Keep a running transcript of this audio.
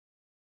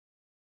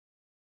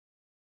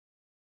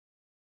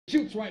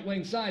Shoots right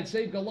wing side,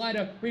 save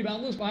Galida,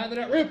 rebound loose behind the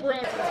net, rip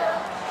around.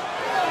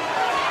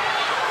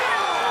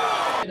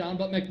 Down,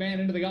 but McMahon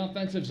into the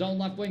offensive zone,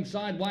 left wing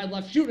side, wide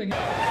left shooting.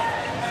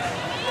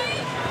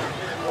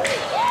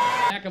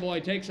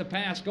 McAvoy takes a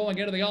pass, going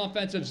into the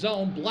offensive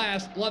zone,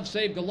 blast, glove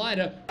save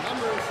Galida.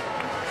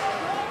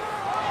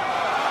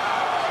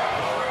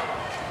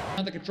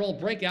 On the control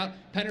breakout,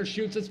 Penner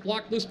shoots, it's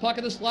blocked, loose puck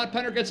in the slot,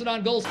 Penner gets it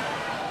on goals.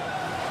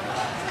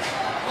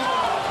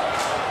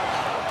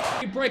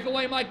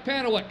 Breakaway Mike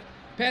Panewick.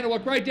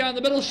 Panewick right down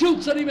the middle,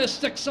 shoots and he missed,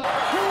 sticks up.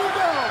 Here we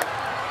go.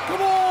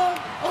 Come on.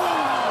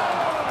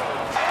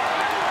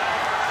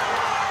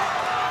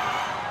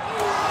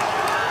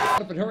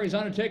 It hurries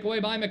on a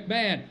takeaway by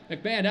McMahon.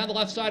 McMahon down the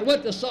left side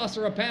with the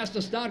saucer, a pass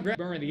to Snodgrass.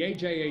 In the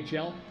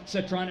AJHL.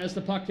 Citron has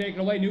the puck taken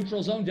away,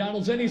 neutral zone.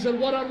 Donaldson, he's in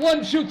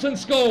one-on-one, shoots and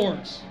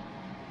scores.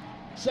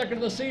 Second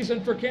of the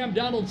season for Cam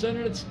Donaldson,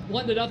 and it's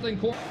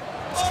 1-0.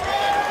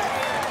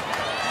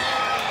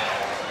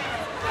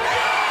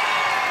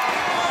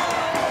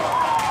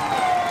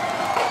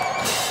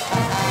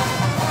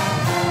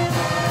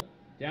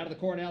 Down to the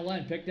Cornell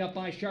end, picked up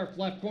by Sharp,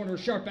 left corner,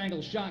 sharp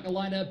angle shot.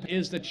 Galida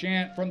is the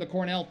chant from the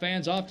Cornell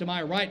fans. Off to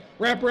my right,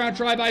 wraparound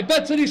try by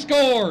Betts, and he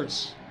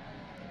scores.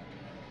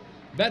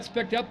 Betts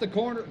picked up the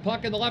corner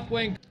puck in the left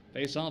wing.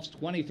 Face-offs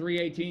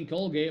 23-18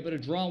 Colgate, but a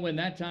draw win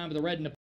that time with the red and the